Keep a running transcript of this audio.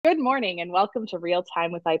morning and welcome to Real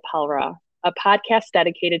Time with IPELRA, a podcast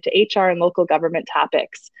dedicated to HR and local government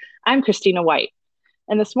topics. I'm Christina White,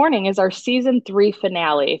 and this morning is our season 3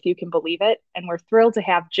 finale, if you can believe it, and we're thrilled to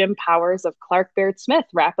have Jim Powers of Clark Baird Smith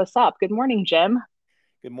wrap us up. Good morning, Jim.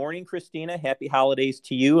 Good morning, Christina. Happy holidays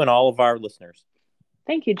to you and all of our listeners.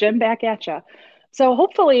 Thank you, Jim. Back at you. So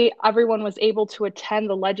hopefully everyone was able to attend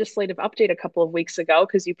the legislative update a couple of weeks ago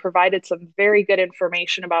because you provided some very good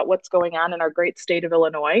information about what's going on in our great state of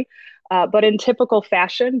Illinois. But in typical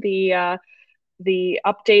fashion, the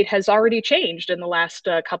update has already changed in the last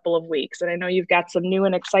couple of weeks. And I know you've got some new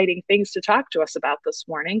and exciting things to talk to us about this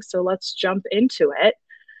morning. So let's jump into it.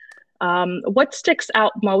 What sticks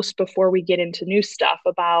out most before we get into new stuff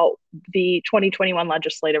about the 2021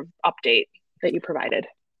 legislative update that you provided?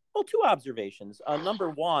 Well, two observations. Number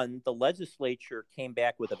one, the legislature came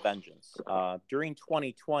back with a vengeance. During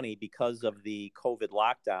 2020, because of the COVID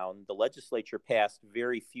lockdown, the legislature passed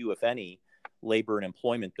very few, if any, labor and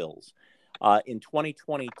employment bills. In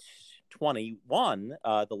 2021,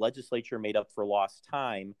 the legislature made up for lost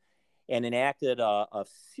time and enacted a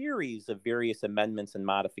series of various amendments and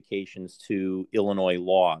modifications to Illinois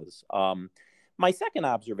laws. My second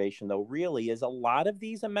observation, though, really is a lot of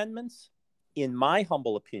these amendments, in my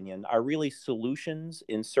humble opinion, are really solutions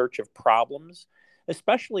in search of problems,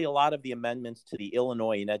 especially a lot of the amendments to the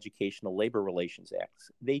Illinois and Educational Labor Relations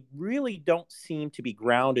Acts. They really don't seem to be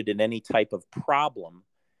grounded in any type of problem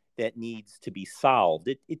that needs to be solved.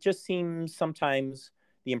 It just seems sometimes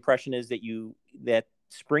the impression is that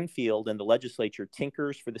Springfield and the legislature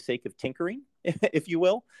tinkers for the sake of tinkering, if you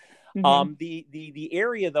will. Mm-hmm. The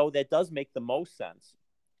area, though, that does make the most sense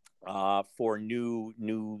for new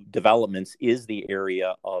developments is the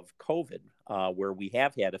area of COVID, where we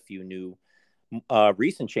have had a few new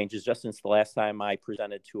recent changes just since the last time I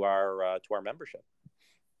presented to our membership.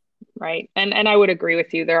 Right, and I would agree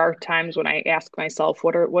with you. There are times when I ask myself,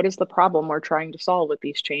 what is the problem we're trying to solve with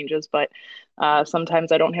these changes? But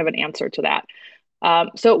sometimes I don't have an answer to that.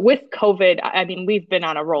 So with COVID, I mean, we've been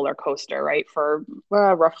on a roller coaster, right, for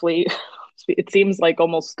roughly. It seems like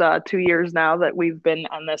almost 2 years now that we've been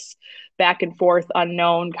on this back and forth,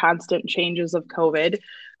 unknown, constant changes of COVID.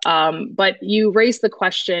 But you raised the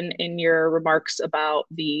question in your remarks about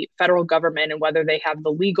the federal government and whether they have the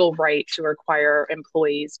legal right to require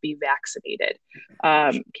employees be vaccinated.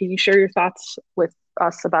 Can you share your thoughts with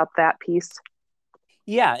us about that piece?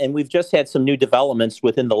 Yeah, and we've just had some new developments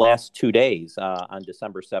within the last 2 days on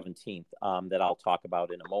December 17th that I'll talk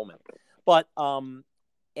about in a moment. But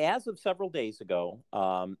as of several days ago,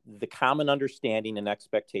 the common understanding and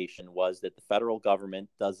expectation was that the federal government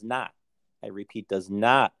does not, I repeat, does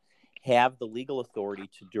not have the legal authority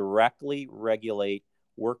to directly regulate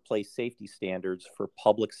workplace safety standards for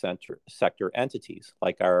public sector entities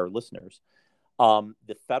like our listeners.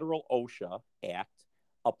 The federal OSHA Act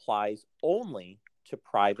applies only to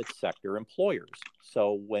private sector employers.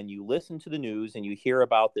 So when you listen to the news and you hear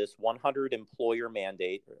about this 100 employer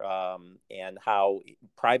mandate and how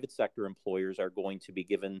private sector employers are going to be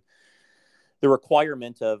given the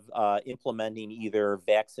requirement of implementing either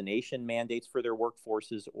vaccination mandates for their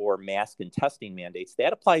workforces or mask and testing mandates,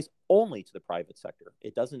 that applies only to the private sector.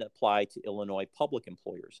 It doesn't apply to Illinois public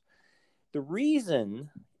employers. The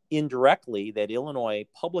reason indirectly that Illinois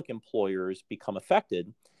public employers become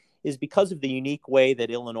affected is because of the unique way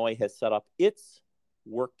that Illinois has set up its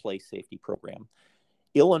workplace safety program.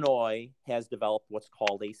 Illinois has developed what's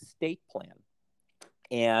called a state plan.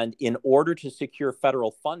 And in order to secure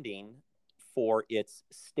federal funding for its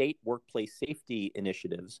state workplace safety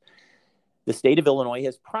initiatives, the state of Illinois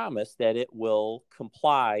has promised that it will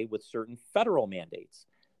comply with certain federal mandates.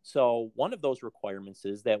 So one of those requirements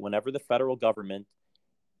is that whenever the federal government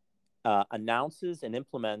announces and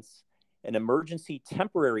implements an emergency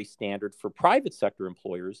temporary standard for private sector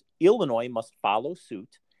employers, Illinois must follow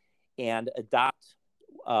suit and adopt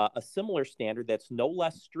a similar standard that's no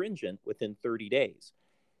less stringent within 30 days.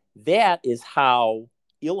 That is how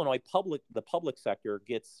the public sector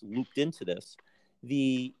gets looped into this.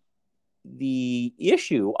 The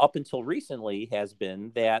issue up until recently has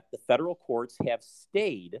been that the federal courts have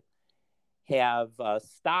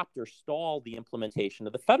stopped or stalled the implementation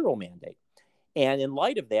of the federal mandate. And in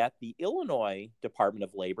light of that, the Illinois Department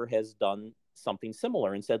of Labor has done something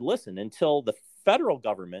similar and said, listen, until the federal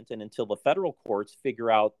government and until the federal courts figure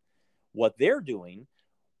out what they're doing,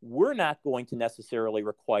 we're not going to necessarily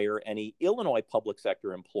require any Illinois public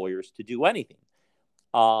sector employers to do anything.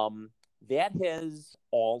 That has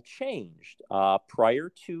all changed.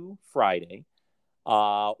 Prior to Friday,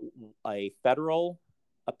 a federal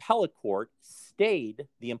appellate court stayed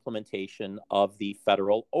the implementation of the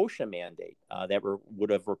federal OSHA mandate that would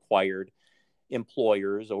have required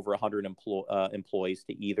employers over 100 employees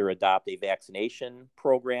to either adopt a vaccination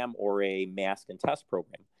program or a mask and test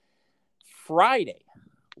program. Friday,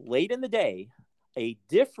 late in the day, a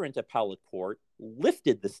different appellate court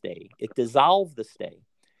lifted the stay. It dissolved the stay.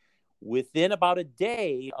 Within about a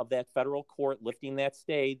day of that federal court lifting that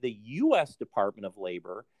stay, the U.S. Department of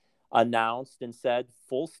Labor announced and said,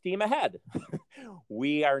 full steam ahead.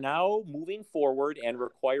 We are now moving forward and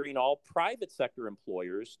requiring all private sector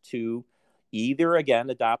employers to either, again,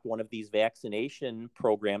 adopt one of these vaccination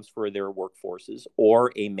programs for their workforces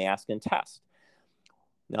or a mask and test.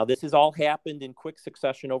 Now, this has all happened in quick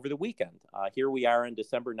succession over the weekend. Here we are on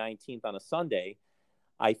December 19th on a Sunday.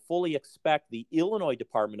 I fully expect the Illinois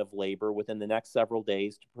Department of Labor within the next several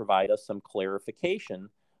days to provide us some clarification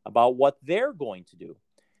about what they're going to do.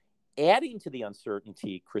 Adding to the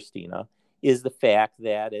uncertainty, Christina, is the fact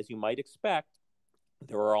that, as you might expect,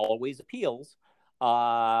 there are always appeals.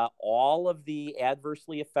 All of the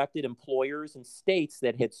adversely affected employers and states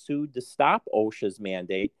that had sued to stop OSHA's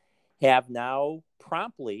mandate have now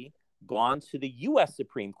promptly gone to the U.S.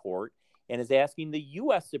 Supreme Court and is asking the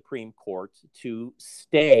U.S. Supreme Court to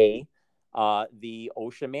stay the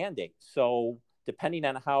OSHA mandate. So depending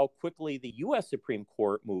on how quickly the U.S. Supreme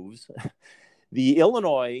Court moves, the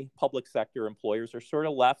Illinois public sector employers are sort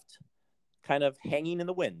of left kind of hanging in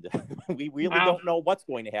the wind. We really don't know what's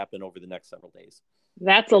going to happen over the next several days.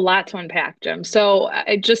 That's a lot to unpack, Jim. So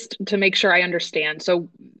just to make sure I understand. So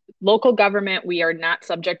local government, we are not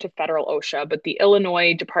subject to federal OSHA, but the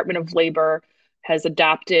Illinois Department of Labor has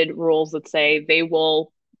adopted rules that say they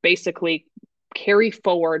will basically carry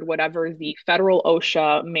forward whatever the federal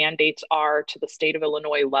OSHA mandates are to the state of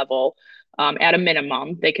Illinois level at a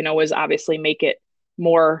minimum. They can always obviously make it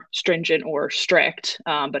more stringent or strict,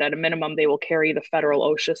 but at a minimum, they will carry the federal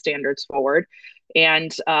OSHA standards forward.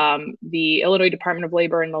 And the Illinois Department of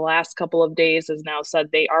Labor in the last couple of days has now said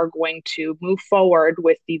they are going to move forward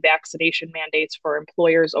with the vaccination mandates for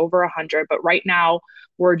employers over 100. But right now,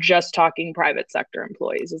 we're just talking private sector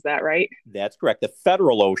employees. Is that right? That's correct. The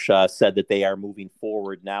federal OSHA said that they are moving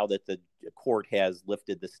forward now that the court has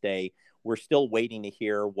lifted the stay. We're still waiting to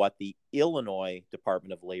hear what the Illinois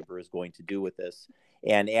Department of Labor is going to do with this.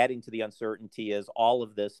 And adding to the uncertainty is all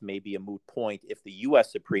of this may be a moot point if the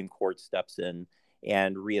U.S. Supreme Court steps in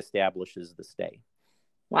and reestablishes the stay.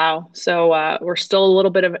 Wow. So we're still a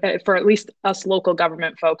little bit of, for at least us local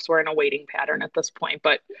government folks, we're in a waiting pattern at this point.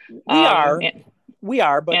 But we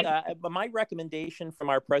are. But my recommendation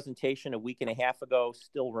from our presentation a week and a half ago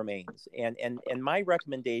still remains. And my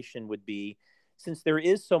recommendation would be, since there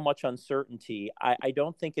is so much uncertainty, I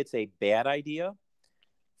don't think it's a bad idea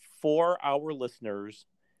for our listeners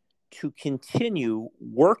to continue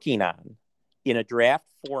working on, in a draft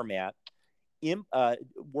format,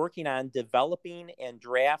 working on developing and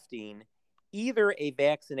drafting either a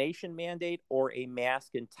vaccination mandate or a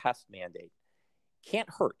mask and test mandate. Can't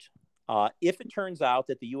hurt. If it turns out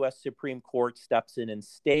that the U.S. Supreme Court steps in and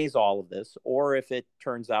stays all of this, or if it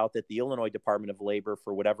turns out that the Illinois Department of Labor,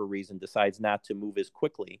 for whatever reason, decides not to move as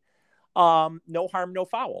quickly, no harm, no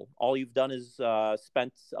foul. All you've done is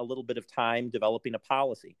spent a little bit of time developing a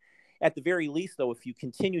policy. At the very least, though, if you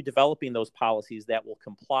continue developing those policies that will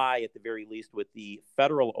comply, at the very least, with the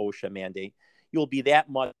federal OSHA mandate, you'll be that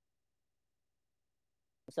much.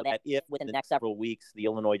 So that if within the next several weeks, the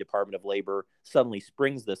Illinois Department of Labor suddenly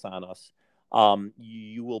springs this on us,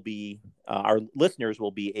 you will be, our listeners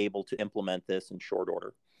will be able to implement this in short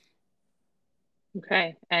order.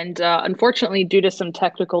 Okay. And unfortunately, due to some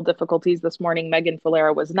technical difficulties this morning, Megan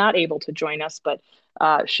Falera was not able to join us, but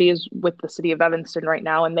she is with the city of Evanston right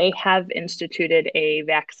now, and they have instituted a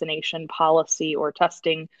vaccination policy or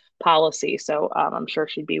testing policy. So I'm sure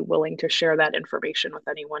she'd be willing to share that information with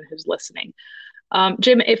anyone who's listening.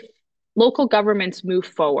 Jim, if local governments move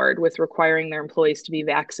forward with requiring their employees to be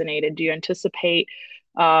vaccinated, do you anticipate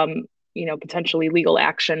potentially legal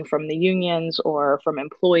action from the unions or from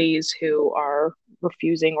employees who are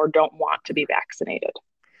refusing or don't want to be vaccinated?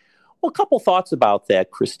 Well, a couple thoughts about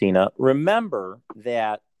that, Christina. Remember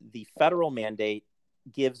that the federal mandate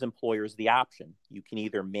gives employers the option. You can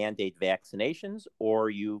either mandate vaccinations or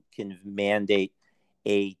you can mandate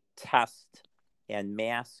a test and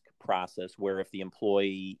mask process where if the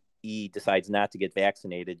employee decides not to get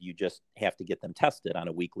vaccinated, you just have to get them tested on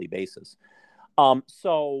a weekly basis.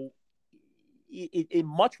 So it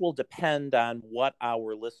much will depend on what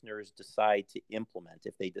our listeners decide to implement.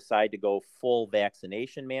 If they decide to go full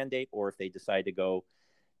vaccination mandate or if they decide to go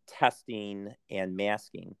testing and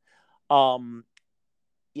masking.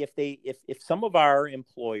 if some of our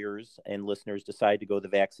employers and listeners decide to go the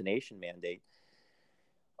vaccination mandate,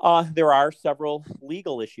 there are several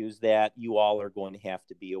legal issues that you all are going to have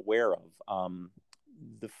to be aware of.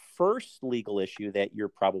 The first legal issue that you're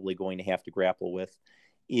probably going to have to grapple with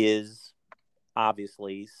is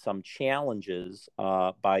obviously some challenges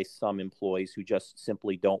by some employees who just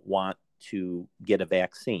simply don't want to get a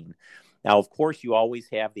vaccine. Now, of course, you always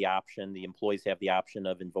have the option, the employees have the option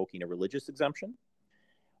of invoking a religious exemption,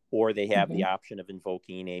 or they have the option of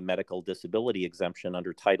invoking a medical disability exemption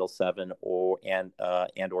under Title VII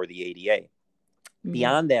or the ADA.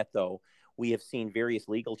 Beyond that, though, we have seen various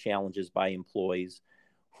legal challenges by employees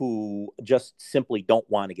who just simply don't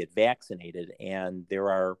want to get vaccinated. And there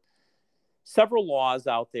are several laws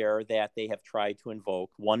out there that they have tried to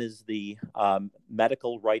invoke. One is the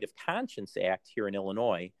Medical Right of Conscience Act here in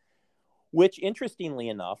Illinois, which, interestingly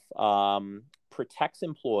enough, protects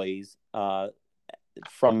employees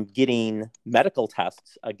from getting medical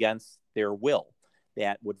tests against their will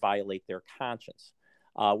that would violate their conscience.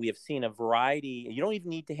 We have seen a variety. You don't even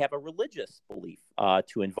need to have a religious belief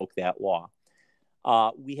to invoke that law.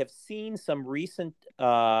 We have seen some recent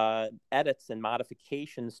edits and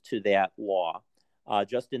modifications to that law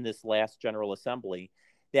just in this last General Assembly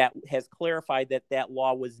that has clarified that that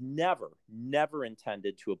law was never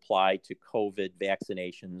intended to apply to COVID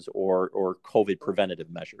vaccinations or COVID preventative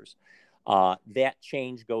measures. That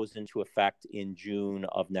change goes into effect in June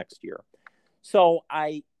of next year. So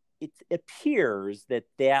it appears that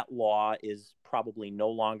that law is probably no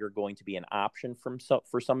longer going to be an option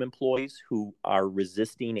for some employees who are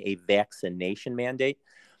resisting a vaccination mandate.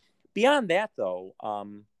 Beyond that, though,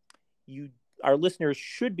 our listeners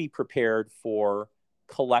should be prepared for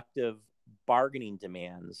collective bargaining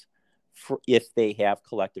demands if they have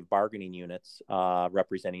collective bargaining units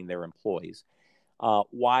representing their employees.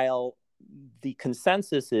 While the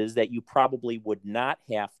consensus is that you probably would not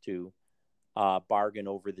have to bargain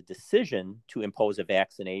over the decision to impose a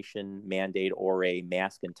vaccination mandate or a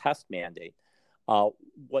mask and test mandate,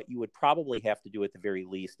 what you would probably have to do at the very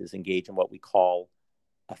least is engage in what we call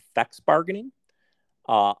effects bargaining,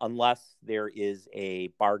 unless there is a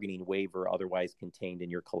bargaining waiver otherwise contained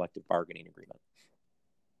in your collective bargaining agreement.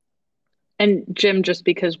 And Jim, just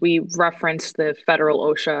because we referenced the federal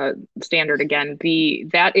OSHA standard again,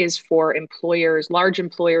 that is for employers, large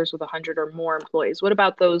employers with 100 or more employees. What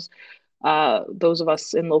about those of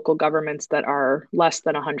us in local governments that are less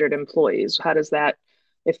than 100 employees? How does that,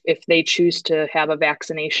 if they choose to have a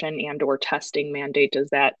vaccination and or testing mandate, does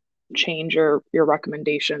that change your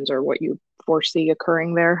recommendations or what you foresee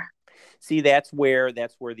occurring there? See, that's where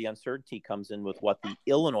the uncertainty comes in with what the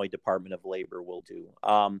Illinois Department of Labor will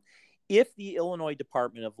do. If the Illinois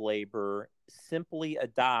Department of Labor simply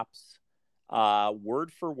adopts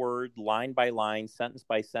word for word, line by line, sentence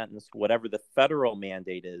by sentence, whatever the federal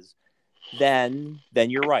mandate is, then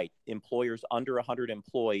you're right. Employers under 100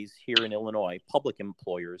 employees here in Illinois, public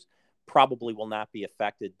employers, probably will not be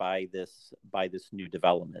affected by this new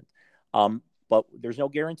development. But there's no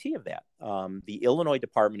guarantee of that. The Illinois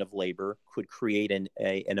Department of Labor could create an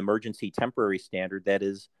emergency temporary standard that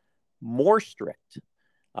is more strict,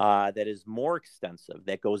 that is more extensive,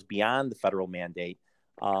 that goes beyond the federal mandate.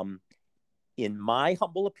 In my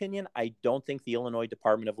humble opinion, I don't think the Illinois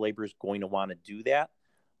Department of Labor is going to want to do that.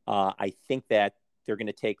 I think that they're going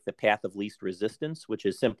to take the path of least resistance, which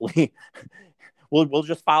is simply we'll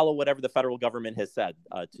just follow whatever the federal government has said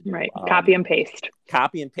to do. Right. Copy and paste.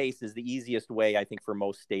 Copy and paste is the easiest way, I think, for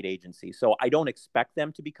most state agencies. So I don't expect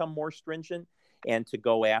them to become more stringent and to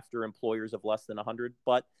go after employers of less than 100.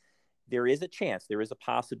 But there is a chance, there is a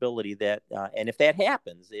possibility that, and if that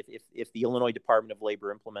happens, if the Illinois Department of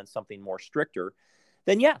Labor implements something more stricter,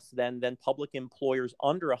 then yes, then public employers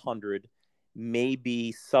under 100 may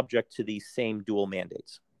be subject to these same dual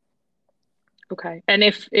mandates. Okay. And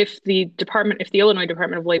if the Illinois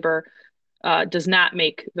Department of Labor does not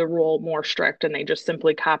make the rule more strict and they just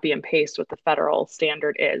simply copy and paste what the federal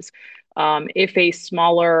standard is, if a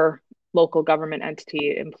smaller local government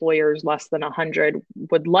entity, employers less than 100,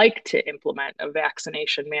 would like to implement a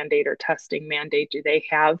vaccination mandate or testing mandate, do they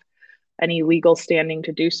have any legal standing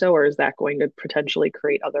to do so, or is that going to potentially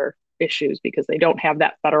create other issues because they don't have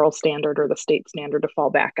that federal standard or the state standard to fall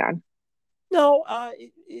back on? No,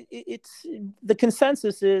 it's the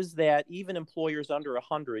consensus is that even employers under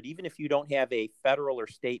 100, even if you don't have a federal or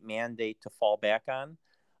state mandate to fall back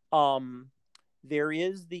on, there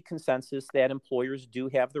is the consensus that employers do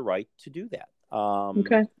have the right to do that.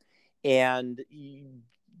 Okay. And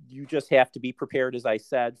you just have to be prepared, as I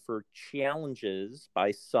said, for challenges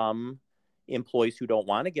by some employees who don't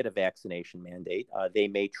want to get a vaccination mandate. They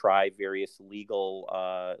may try various legal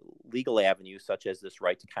avenues, such as this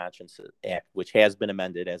Right to Conscience Act, which has been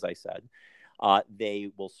amended, as I said.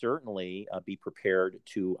 They will certainly be prepared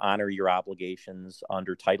to honor your obligations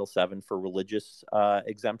under Title VII for religious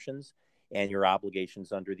exemptions and your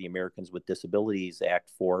obligations under the Americans with Disabilities Act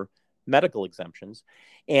for medical exemptions.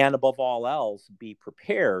 And above all else, be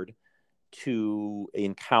prepared to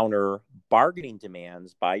encounter bargaining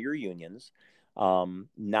demands by your unions,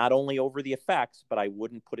 not only over the effects, but I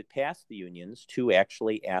wouldn't put it past the unions to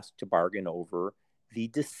actually ask to bargain over the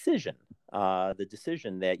decision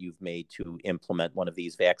that you've made to implement one of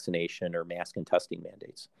these vaccination or mask and testing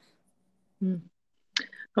mandates.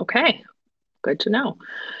 Okay, good to know.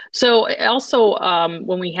 So also,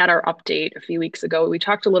 when we had our update a few weeks ago, we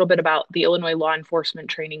talked a little bit about the Illinois Law Enforcement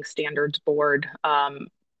Training Standards Board,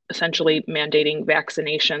 essentially mandating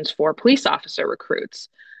vaccinations for police officer recruits.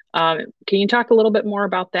 Can you talk a little bit more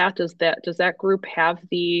about that? Does that group have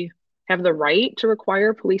the right to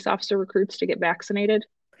require police officer recruits to get vaccinated?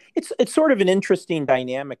 It's sort of an interesting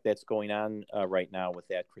dynamic that's going on right now with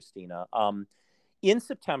that, Christina. In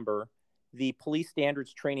September, the Police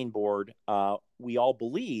Standards Training Board, we all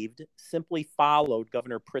believed, simply followed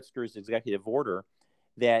Governor Pritzker's executive order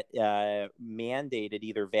that mandated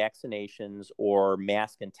either vaccinations or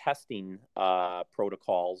mask and testing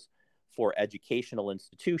protocols for educational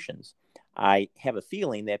institutions. I have a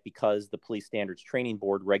feeling that because the Police Standards Training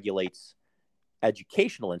Board regulates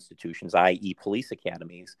educational institutions, i.e. police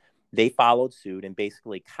academies, they followed suit and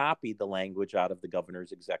basically copied the language out of the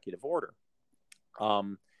governor's executive order.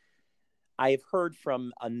 I have heard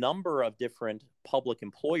from a number of different public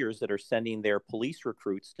employers that are sending their police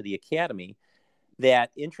recruits to the academy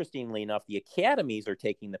that, interestingly enough, the academies are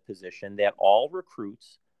taking the position that all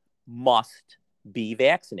recruits must be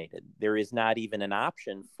vaccinated. There is not even an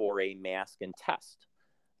option for a mask and test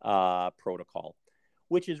protocol,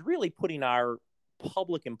 which is really putting our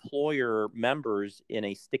public employer members in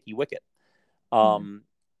a sticky wicket.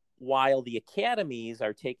 While the academies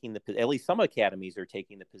are taking at least some academies are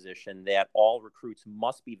taking the position that all recruits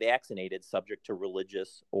must be vaccinated subject to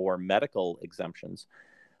religious or medical exemptions.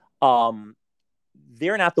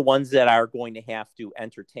 They're not the ones that are going to have to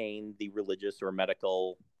entertain the religious or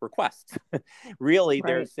medical requests. Really,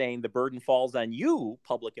 they're saying the burden falls on you,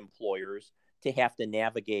 public employers, to have to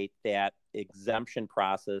navigate that exemption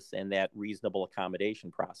process and that reasonable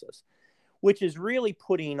accommodation process, which is really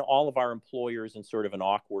putting all of our employers in sort of an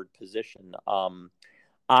awkward position.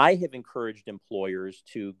 I have encouraged employers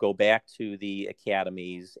to go back to the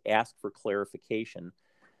academies, ask for clarification.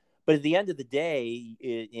 But at the end of the day,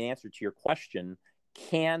 in answer to your question,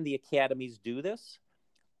 can the academies do this?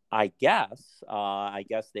 I guess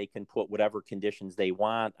they can put whatever conditions they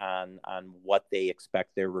want on what they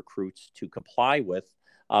expect their recruits to comply with.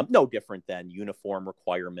 No different than uniform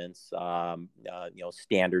requirements,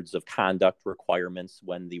 standards of conduct requirements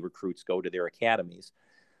when the recruits go to their academies.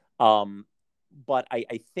 But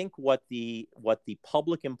I think what the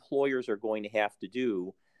public employers are going to have to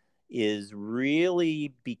do is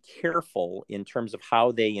really be careful in terms of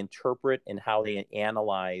how they interpret and how they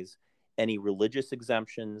analyze any religious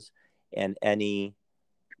exemptions and any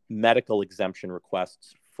medical exemption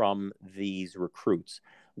requests from these recruits.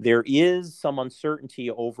 There is some uncertainty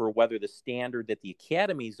over whether the standard that the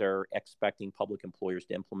academies are expecting public employers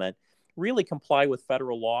to implement really comply with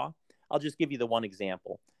federal law. I'll just give you the one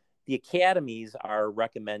example. The academies are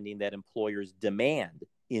recommending that employers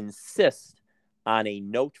insist on a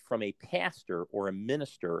note from a pastor or a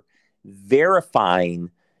minister verifying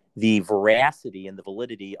the veracity and the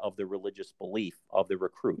validity of the religious belief of the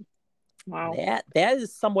recruit. Wow. That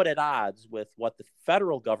is somewhat at odds with what the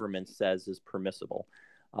federal government says is permissible.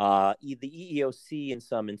 The EEOC in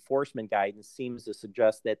some enforcement guidance seems to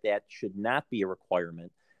suggest that should not be a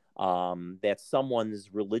requirement, that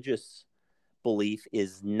someone's religious belief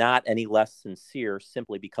is not any less sincere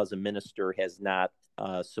simply because a minister has not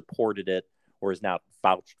supported it or has not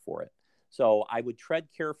vouched for it. So I would tread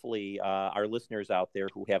carefully, our listeners out there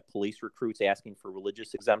who have police recruits asking for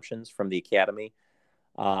religious exemptions from the academy.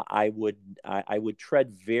 I would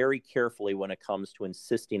tread very carefully when it comes to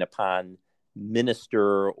insisting upon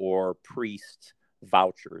minister or priest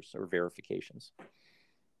vouchers or verifications.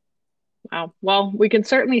 Wow. Well, we can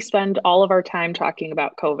certainly spend all of our time talking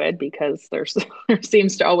about COVID because there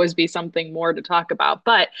seems to always be something more to talk about.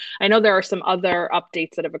 But I know there are some other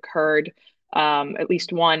updates that have occurred, at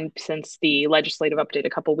least one since the legislative update a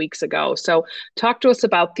couple weeks ago. So talk to us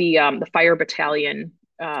about the fire battalion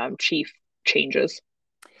chief changes.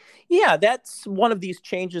 Yeah, that's one of these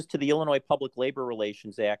changes to the Illinois Public Labor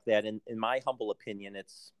Relations Act that, in my humble opinion,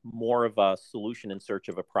 it's more of a solution in search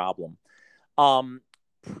of a problem. Um,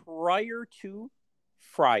 Prior to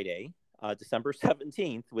Friday, December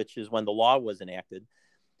 17th, which is when the law was enacted,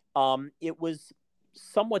 it was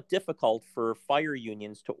somewhat difficult for fire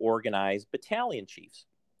unions to organize battalion chiefs.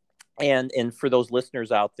 And for those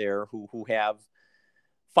listeners out there who have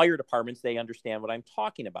fire departments, they understand what I'm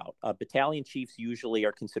talking about. Battalion chiefs usually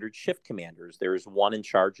are considered shift commanders. There's one in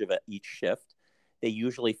charge of each shift. They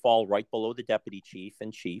usually fall right below the deputy chief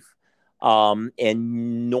and chief.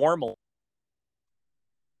 And normal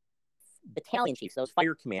battalion chiefs, those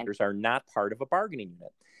fire commanders, are not part of a bargaining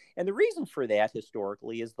unit. And the reason for that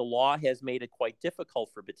historically is the law has made it quite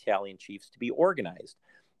difficult for battalion chiefs to be organized.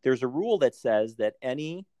 There's a rule that says that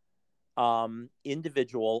any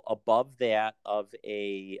individual above that of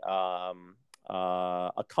a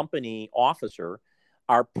company officer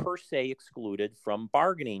are per se excluded from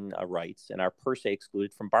bargaining rights and are per se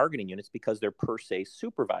excluded from bargaining units because they're per se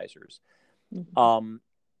supervisors. Mm-hmm.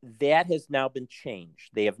 That has now been changed.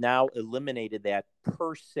 They have now eliminated that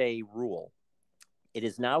per se rule. It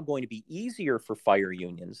is now going to be easier for fire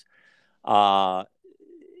unions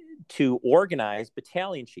to organize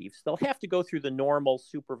battalion chiefs. They'll have to go through the normal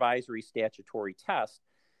supervisory statutory test,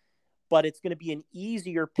 but it's going to be an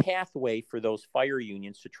easier pathway for those fire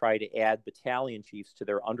unions to try to add battalion chiefs to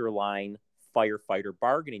their underlying firefighter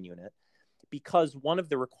bargaining unit, because one of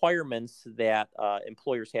the requirements that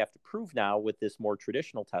employers have to prove now with this more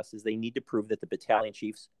traditional test is they need to prove that the battalion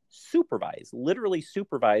chiefs literally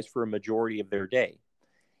supervise for a majority of their day.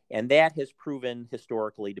 And that has proven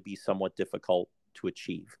historically to be somewhat difficult to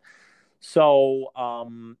achieve. So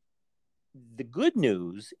the good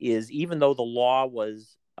news is, even though the law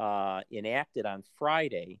was enacted on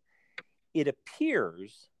Friday, it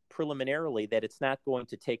appears preliminarily that it's not going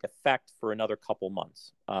to take effect for another couple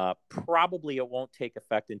months. Probably it won't take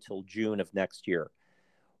effect until June of next year.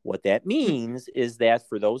 What that means is that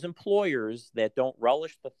for those employers that don't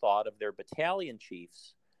relish the thought of their battalion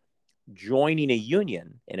chiefs joining a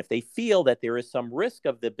union, and if they feel that there is some risk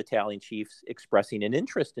of the battalion chiefs expressing an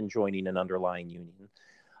interest in joining an underlying union,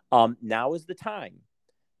 now is the time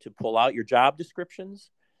to pull out your job descriptions,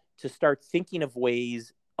 to start thinking of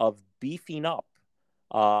ways of beefing up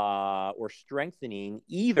or strengthening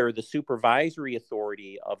either the supervisory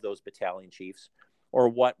authority of those battalion chiefs or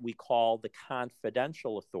what we call the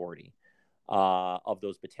confidential authority of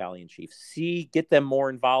those battalion chiefs. Get them more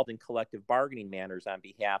involved in collective bargaining matters on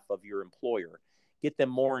behalf of your employer. Get them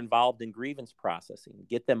more involved in grievance processing.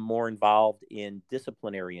 Get them more involved in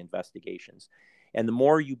disciplinary investigations. And the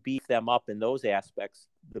more you beef them up in those aspects,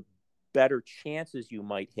 the better chances you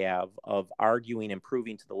might have of arguing and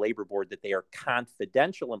proving to the labor board that they are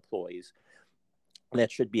confidential employees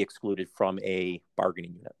that should be excluded from a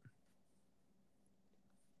bargaining unit.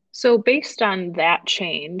 So based on that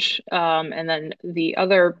change, and then the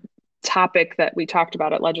other topic that we talked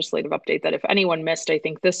about at Legislative Update that if anyone missed, I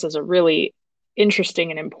think this is a really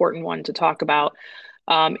interesting and important one to talk about,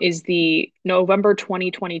 is the November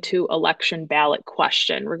 2022 election ballot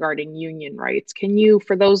question regarding union rights. Can you,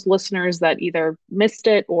 for those listeners that either missed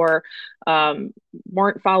it or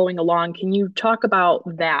weren't following along, can you talk about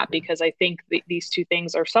that? Because I think these two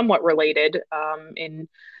things are somewhat related in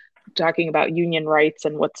talking about union rights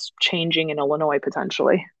and what's changing in Illinois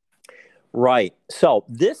potentially. Right. So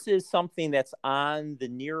this is something that's on the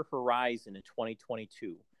near horizon in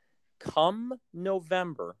 2022. Come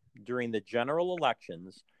November, during the general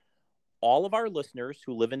elections, all of our listeners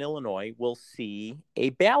who live in Illinois will see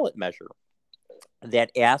a ballot measure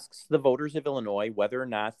that asks the voters of Illinois whether or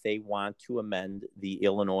not they want to amend the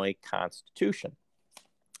Illinois Constitution.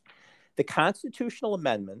 The constitutional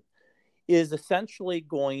amendment is essentially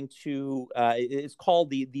going to, it's called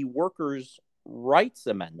the Workers' Rights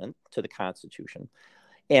Amendment to the Constitution.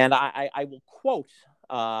 And I will quote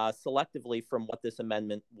selectively from what this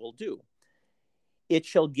amendment will do. It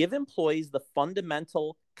shall give employees the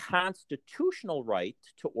fundamental constitutional right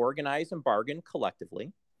to organize and bargain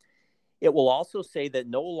collectively. It will also say that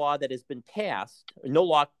no law that has been passed, no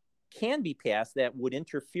law can be passed that would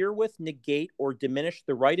interfere with, negate, or diminish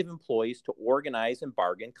the right of employees to organize and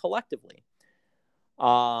bargain collectively.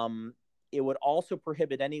 It would also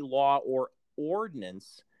prohibit any law or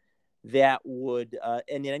ordinance that would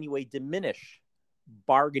in any way diminish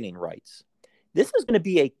bargaining rights. This is going to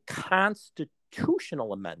be a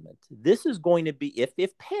constitutional amendment. This is going to be,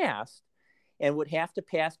 if passed, and would have to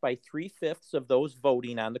pass by 3/5 of those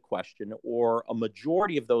voting on the question or a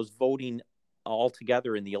majority of those voting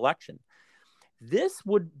altogether in the election. This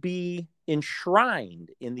would be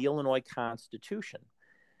enshrined in the Illinois Constitution.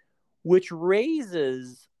 which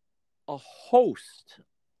raises a host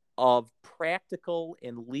of practical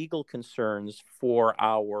and legal concerns for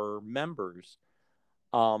our members.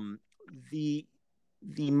 The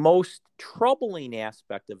most troubling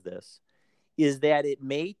aspect of this is that it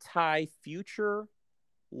may tie future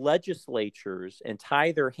legislatures and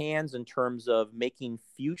tie their hands in terms of making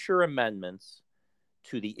future amendments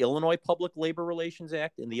to the Illinois Public Labor Relations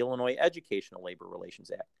Act and the Illinois Educational Labor Relations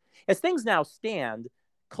Act. As things now stand,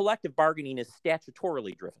 collective bargaining is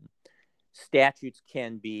statutorily driven. Statutes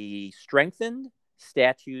can be strengthened,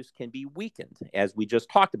 statutes can be weakened. As we just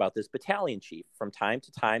talked about, this battalion chief, from time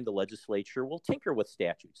to time, the legislature will tinker with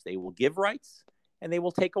statutes. They will give rights and they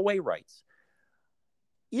will take away rights.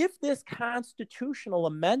 If this constitutional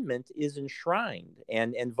amendment is enshrined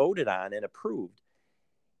and voted on and approved,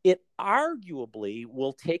 it arguably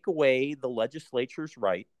will take away the legislature's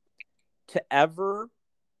right to ever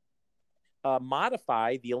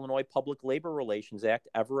modify the Illinois Public Labor Relations Act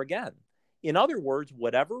ever again. In other words,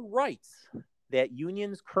 whatever rights that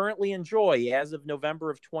unions currently enjoy as of November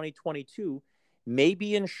of 2022 may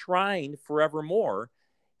be enshrined forevermore,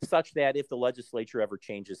 such that if the legislature ever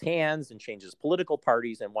changes hands and changes political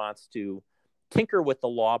parties and wants to tinker with the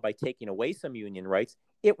law by taking away some union rights,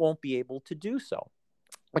 it won't be able to do so,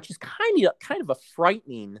 which is kind of a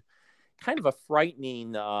frightening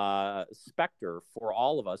specter for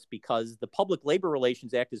all of us, because the Public Labor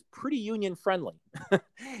Relations Act is pretty union friendly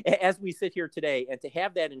as we sit here today, and to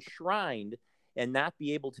have that enshrined and not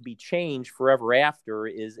be able to be changed forever after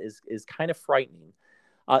is kind of frightening.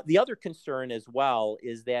 The other concern as well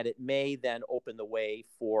is that it may then open the way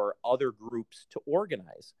for other groups to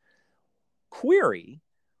organize. Query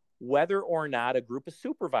whether or not a group of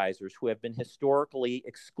supervisors who have been historically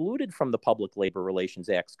excluded from the Public Labor Relations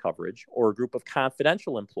Act's coverage, or a group of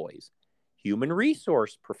confidential employees, human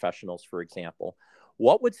resource professionals, for example,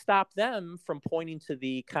 what would stop them from pointing to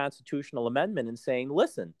the constitutional amendment and saying,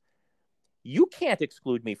 listen, you can't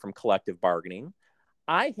exclude me from collective bargaining.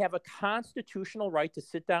 I have a constitutional right to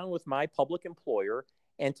sit down with my public employer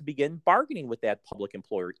and to begin bargaining with that public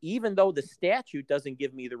employer, even though the statute doesn't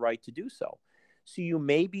give me the right to do so. So you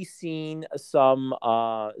may be seeing some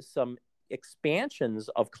expansions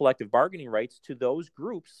of collective bargaining rights to those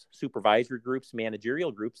groups, supervisory groups,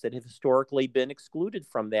 managerial groups, that have historically been excluded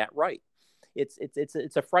from that right. It's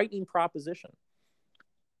a frightening proposition.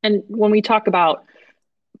 And when we talk about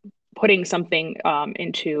putting something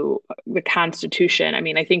into the Constitution, I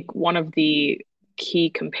mean, I think one of the key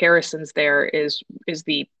comparisons there is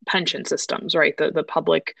the pension systems, right? The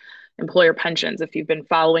public employer pensions. If you've been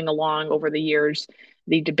following along over the years,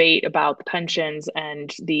 the debate about the pensions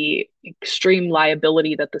and the extreme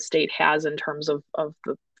liability that the state has in terms of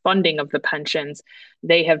the funding of the pensions,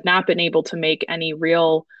 they have not been able to make any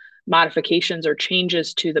real modifications or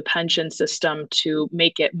changes to the pension system to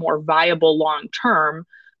make it more viable long term,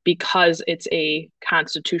 because it's a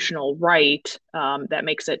constitutional right that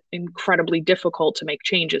makes it incredibly difficult to make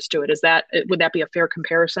changes to it. Would that be a fair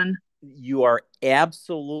comparison? You are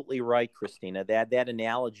absolutely right, Christina. That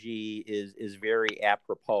analogy is very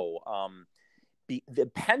apropos.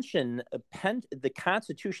 The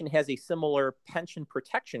Constitution has a similar pension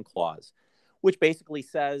protection clause, which basically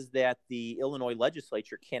says that the Illinois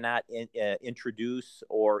legislature cannot introduce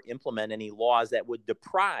or implement any laws that would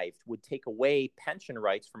take away pension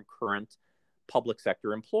rights from current public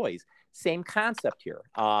sector employees. Same concept here.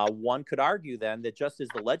 One could argue then that just as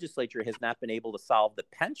the legislature has not been able to solve the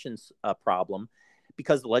pensions problem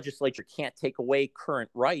because the legislature can't take away current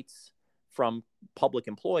rights from public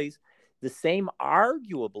employees, the same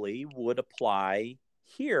arguably would apply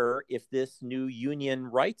here if this new union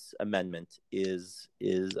rights amendment is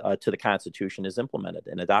to the Constitution is implemented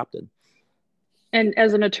and adopted. And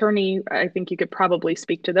as an attorney, I think you could probably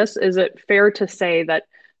speak to this. Is it fair to say that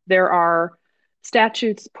there are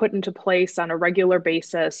statutes put into place on a regular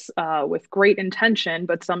basis with great intention,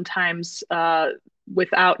 but sometimes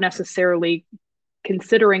without necessarily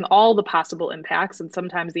considering all the possible impacts, and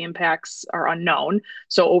sometimes the impacts are unknown?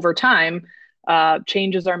 So over time,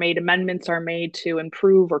 changes are made, amendments are made to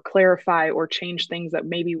improve or clarify or change things that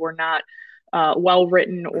maybe were not well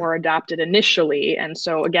written or adopted initially. And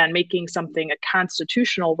so again, making something a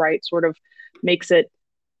constitutional right sort of makes it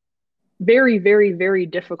very, very, very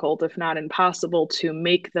difficult, if not impossible, to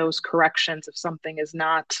make those corrections if something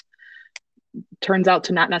turns out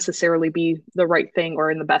to not necessarily be the right thing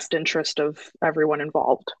or in the best interest of everyone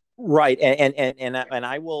involved. Right. And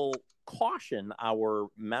I will caution our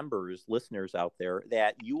members, listeners out there,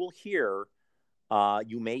 that you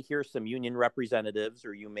may hear some union representatives,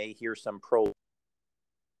 or you may hear some pro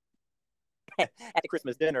at the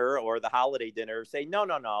Christmas dinner or the holiday dinner say, no,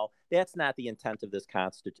 no, no, that's not the intent of this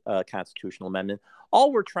constitutional amendment.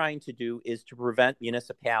 All we're trying to do is to prevent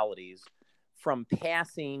municipalities from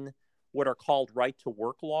passing what are called right to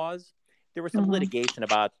work laws. There was some litigation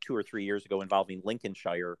about 2 or 3 years ago involving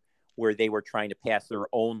Lincolnshire, where they were trying to pass their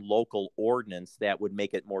own local ordinance that would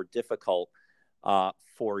make it more difficult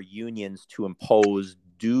for unions to impose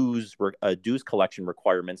dues collection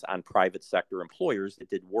requirements on private sector employers that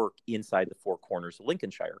did work inside the four corners of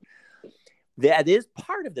Lincolnshire. That is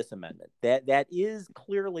part of this amendment. That is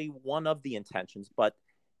clearly one of the intentions, but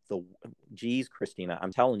Christina,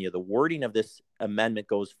 I'm telling you, the wording of this amendment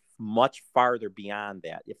goes much farther beyond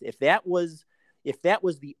that. If that was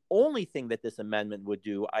the only thing that this amendment would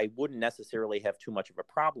do, I wouldn't necessarily have too much of a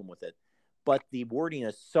problem with it. But the wording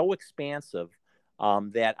is so expansive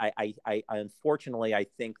that I unfortunately, I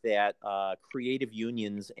think that creative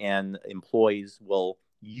unions and employees will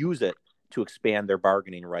use it to expand their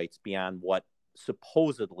bargaining rights beyond what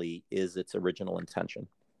supposedly is its original intention.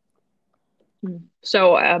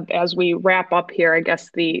 So as we wrap up here, I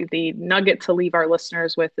guess the nugget to leave our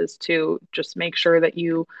listeners with is to just make sure that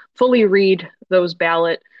you fully read those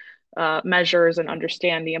ballot measures and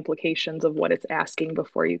understand the implications of what it's asking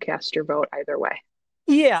before you cast your vote either way.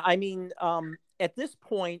 Yeah, I mean, at this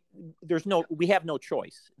point, we have no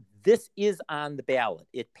choice. This is on the ballot.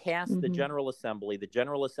 It passed the General Assembly. The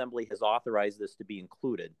General Assembly has authorized this to be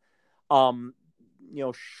included.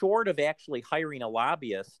 Short of actually hiring a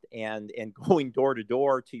lobbyist and going door to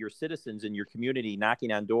door to your citizens in your community,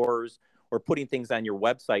 knocking on doors or putting things on your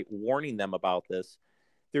website, warning them about this,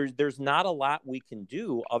 there's not a lot we can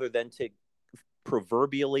do other than to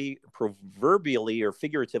proverbially or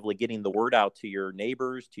figuratively getting the word out to your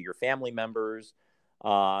neighbors, to your family members,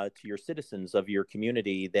 to your citizens of your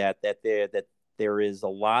community that there is a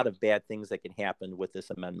lot of bad things that can happen with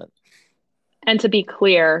this amendment. And to be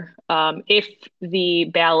clear, if the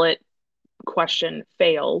ballot question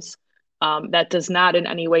fails, that does not in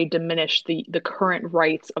any way diminish the current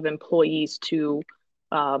rights of employees to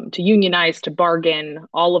unionize, to bargain.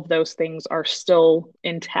 All of those things are still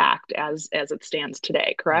intact as it stands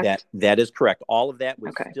today, correct? That is correct. All of that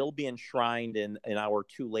would still be enshrined in our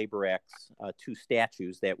two labor acts, two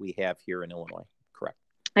statutes that we have here in Illinois. Correct.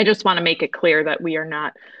 I just want to make it clear that we're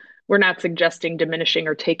not suggesting diminishing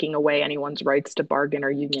or taking away anyone's rights to bargain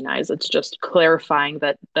or unionize. It's just clarifying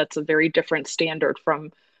that that's a very different standard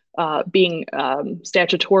from being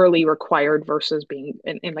statutorily required versus being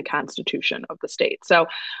in the Constitution of the state. So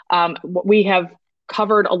we have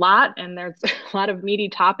covered a lot, and there's a lot of meaty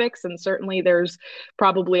topics, and certainly there's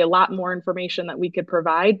probably a lot more information that we could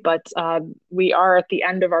provide, but we are at the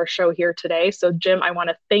end of our show here today. So Jim, I want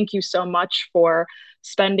to thank you so much for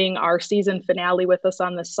spending our season finale with us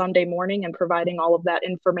on this Sunday morning and providing all of that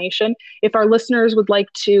information. If our listeners would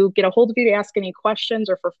like to get a hold of you to ask any questions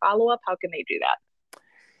or for follow-up, how can they do that?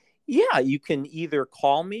 Yeah, you can either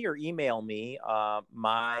call me or email me.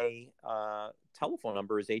 My telephone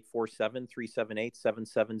number is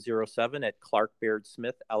 847-378-7707 at Clark Baird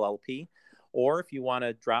Smith, LLP. Or if you want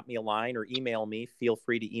to drop me a line or email me, feel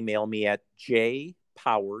free to email me at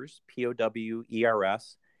jpowers,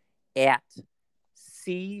 P-O-W-E-R-S, at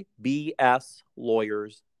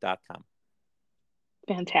cbslawyers.com.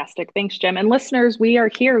 Fantastic. Thanks, Jim. And listeners, we are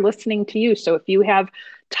here listening to you. So if you have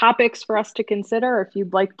topics for us to consider, or if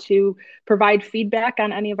you'd like to provide feedback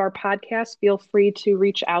on any of our podcasts, feel free to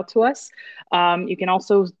reach out to us. You can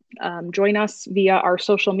also join us via our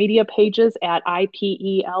social media pages at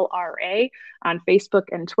IPELRA on Facebook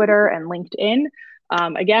and Twitter and LinkedIn.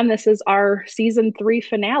 Again, this is our season 3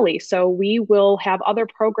 finale. So we will have other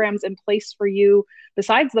programs in place for you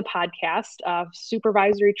besides the podcast.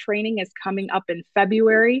 Supervisory training is coming up in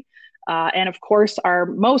February. And of course, our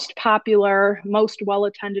most popular, most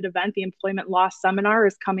well-attended event, the Employment Law Seminar,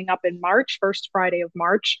 is coming up in March, first Friday of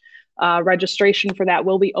March. Registration for that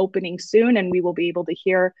will be opening soon, and we will be able to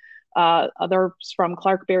hear others from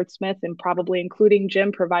Clark Baird Smith, and probably including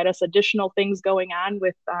Jim, provide us additional things going on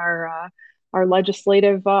with our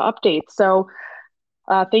legislative updates. So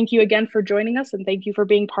thank you again for joining us, and thank you for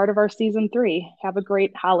being part of our season 3. Have a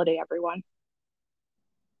great holiday, everyone.